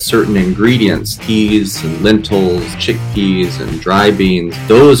certain ingredients, peas and lentils, chickpeas and dry beans,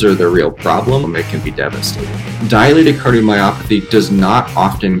 those are the real problem. It can be devastating. Dilated cardiomyopathy does not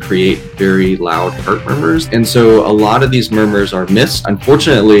often create very loud heart murmurs, and so a lot of these murmurs are missed.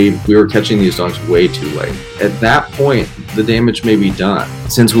 Unfortunately, we were catching these dogs way too late. At that point, the damage may be done.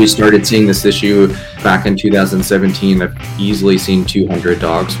 Since we started seeing this issue back in 2017, I've easily seen 200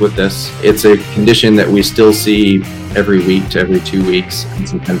 dogs with this. It's a condition that we still see every week to every 2 weeks, and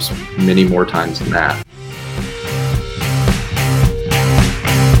sometimes many more times than that.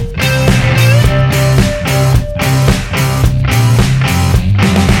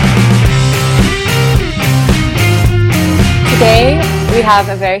 Today, we have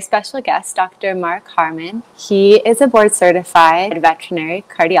a very special guest, Dr. Mark Harmon. He is a board-certified veterinary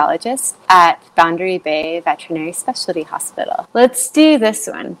cardiologist at Boundary Bay Veterinary Specialty Hospital. Let's do this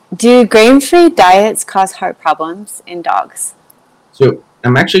one. Do grain-free diets cause heart problems in dogs? So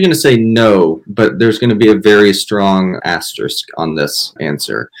I'm actually going to say no, but there's going to be a very strong asterisk on this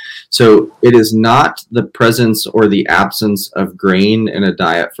answer. So it is not the presence or the absence of grain in a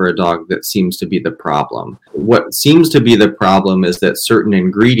diet for a dog that seems to be the problem. What seems to be the problem is that certain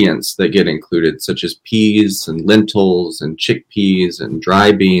ingredients that get included, such as peas and lentils and chickpeas and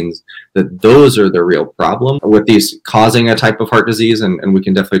dry beans, that those are the real problem with these causing a type of heart disease, and we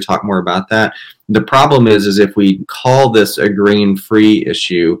can definitely talk more about that. The problem is if we call this a grain-free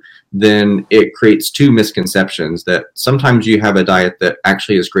issue, then it creates two misconceptions that sometimes you have a diet that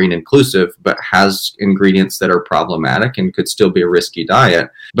actually is grain inclusive but has ingredients that are problematic and could still be a risky diet.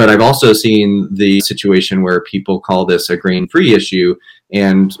 But I've also seen the situation where people call this a grain-free issue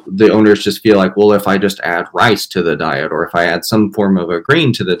and the owners just feel like, well, if I just add rice to the diet or if I add some form of a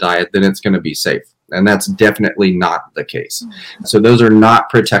grain to the diet, then it's going to be safe. And that's definitely not the case. So those are not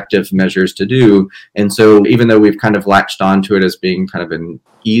protective measures to do. And so even though we've kind of latched onto it as being kind of an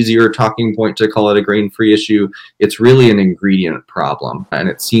easier talking point to call it a grain-free issue, it's really an ingredient problem. And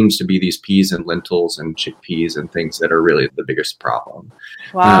it seems to be these peas and lentils and chickpeas and things that are really the biggest problem.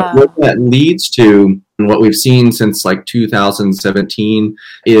 Wow. What that leads to, and what we've seen since like 2017,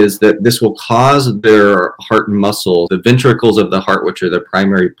 is that this will cause their heart muscle, the ventricles of the heart, which are the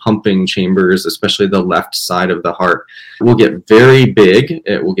primary pumping chambers, especially the left side of the heart, will get very big,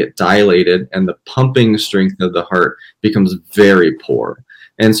 it will get dilated, and the pumping strength of the heart becomes very poor.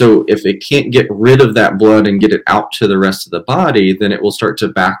 And so if it can't get rid of that blood and get it out to the rest of the body, then it will start to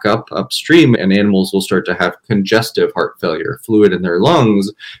back up upstream, and animals will start to have congestive heart failure, fluid in their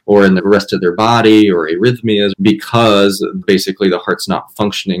lungs or in the rest of their body, or arrhythmias, because basically the heart's not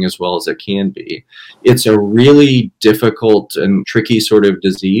functioning as well as it can be. It's a really difficult and tricky sort of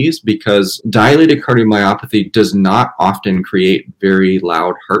disease because dilated cardiomyopathy does not often create very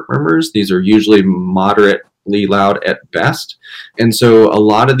loud heart murmurs. These are usually moderate loud at best, and so a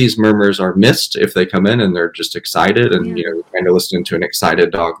lot of these murmurs are missed if they come in and they're just excited, and you're kind of listening to an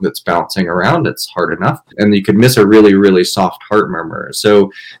excited dog that's bouncing around. It's hard enough, and you could miss a really, really soft heart murmur.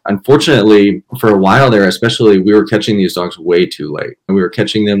 So unfortunately, for a while there especially, we were catching these dogs way too late, and we were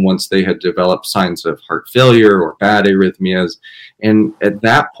catching them once they had developed signs of heart failure or bad arrhythmias. And at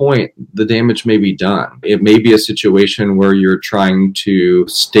that point, the damage may be done. It may be a situation where you're trying to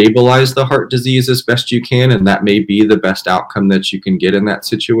stabilize the heart disease as best you can, and that may be the best outcome that you can get in that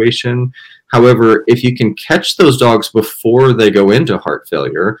situation. However, if you can catch those dogs before they go into heart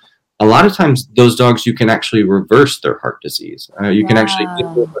failure, a lot of times those dogs, you can actually reverse their heart disease. You can actually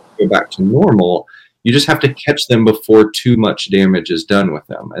get them to go back to normal. You just have to catch them before too much damage is done with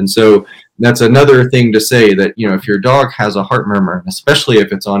them. And so that's another thing to say, that, you know, if your dog has a heart murmur, especially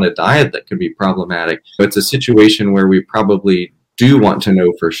if it's on a diet that could be problematic, it's a situation where we probably do want to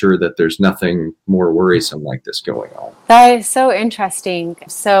know for sure that there's nothing more worrisome like this going on. That is so interesting.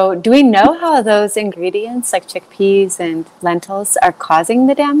 So do we know how those ingredients like chickpeas and lentils are causing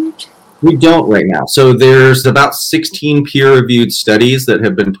the damage? We don't right now. So there's about 16 peer-reviewed studies that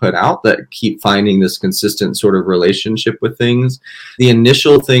have been put out that keep finding this consistent sort of relationship with things. The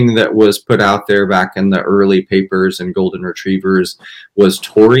initial thing that was put out there back in the early papers in golden retrievers was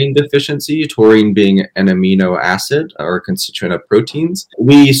taurine deficiency, taurine being an amino acid or a constituent of proteins.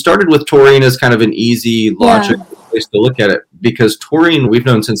 We started with taurine as kind of an easy, logical place to look at it, because taurine, we've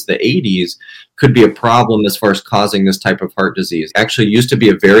known since the 80s, could be a problem as far as causing this type of heart disease. Actually used to be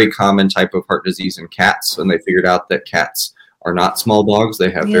a very common type of heart disease in cats, when they figured out that cats are not small dogs. They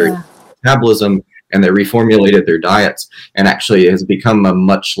have very metabolism, and they reformulated their diets, and actually has become a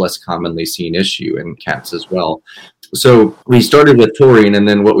much less commonly seen issue in cats as well. So we started with taurine, and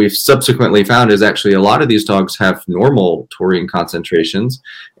then what we've subsequently found is actually a lot of these dogs have normal taurine concentrations,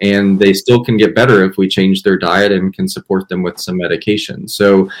 and they still can get better if we change their diet and can support them with some medication.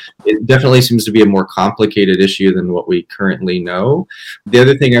 So it definitely seems to be a more complicated issue than what we currently know. The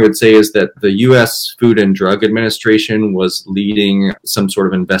other thing I would say is that the U.S. Food and Drug Administration was leading some sort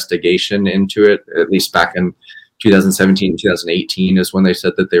of investigation into it, at least back in 2017, 2018 is when they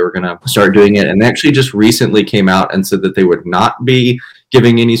said that they were going to start doing it. And they actually just recently came out and said that they would not be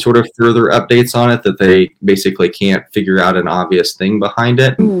giving any sort of further updates on it, that they basically can't figure out an obvious thing behind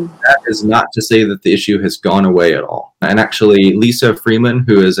it. That is not to say that the issue has gone away at all. And actually, Lisa Freeman,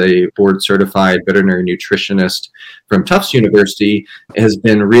 who is a board certified veterinary nutritionist from Tufts University, has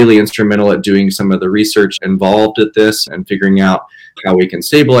been really instrumental at doing some of the research involved at this and figuring out how we can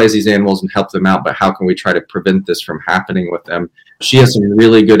stabilize these animals and help them out, but how can we try to prevent this from happening with them. She has some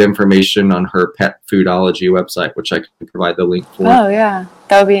really good information on her pet foodology website, which I can provide the link for. Oh, yeah.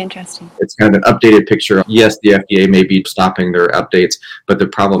 That would be interesting. It's kind of an updated picture. Yes, the FDA may be stopping their updates, but the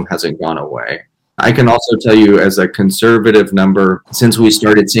problem hasn't gone away. I can also tell you, as a conservative number, since we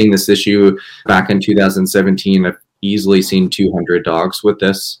started seeing this issue back in 2017, I've easily seen 200 dogs with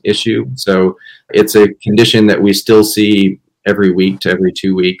this issue. So it's a condition that we still see every week to every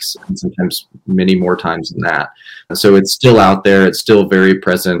 2 weeks, and sometimes many more times than that. So it's still out there, it's still very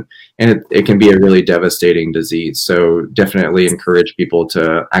present, and it can be a really devastating disease. So definitely encourage people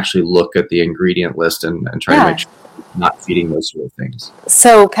to actually look at the ingredient list and try to make sure they're not feeding those sort of things.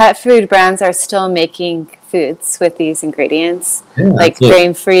 So pet food brands are still making foods with these ingredients, like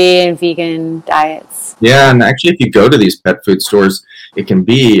grain-free and vegan diets. Yeah, and actually if you go to these pet food stores, it can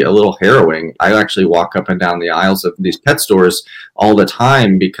be a little harrowing. I actually walk up and down the aisles of these pet stores all the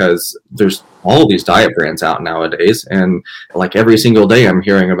time because there's all of these diet brands out nowadays. And like every single day, I'm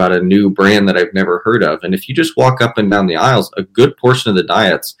hearing about a new brand that I've never heard of. And if you just walk up and down the aisles, a good portion of the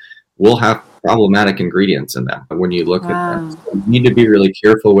diets will have problematic ingredients in them when you look at them. So you need to be really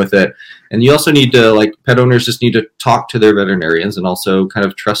careful with it. And you also need to, like, pet owners just need to talk to their veterinarians and also kind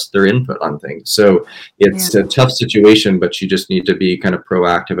of trust their input on things. So it's a tough situation, but you just need to be kind of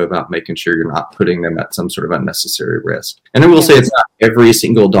proactive about making sure you're not putting them at some sort of unnecessary risk. And I will say it's not every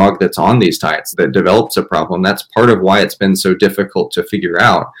single dog that's on these diets that develops a problem. That's part of why it's been so difficult to figure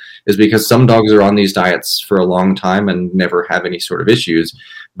out, is because some dogs are on these diets for a long time and never have any sort of issues.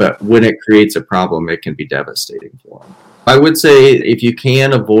 But when it creates a problem, it can be devastating for them. I would say if you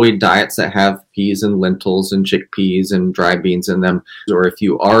can avoid diets that have peas and lentils and chickpeas and dry beans in them, or if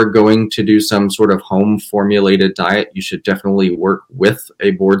you are going to do some sort of home formulated diet, you should definitely work with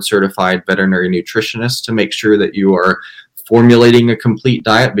a board certified veterinary nutritionist to make sure that you are formulating a complete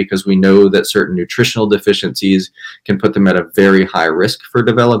diet, because we know that certain nutritional deficiencies can put them at a very high risk for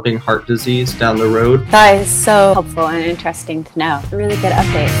developing heart disease down the road. That is so helpful and interesting to know. Really good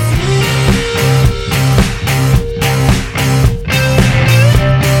updates.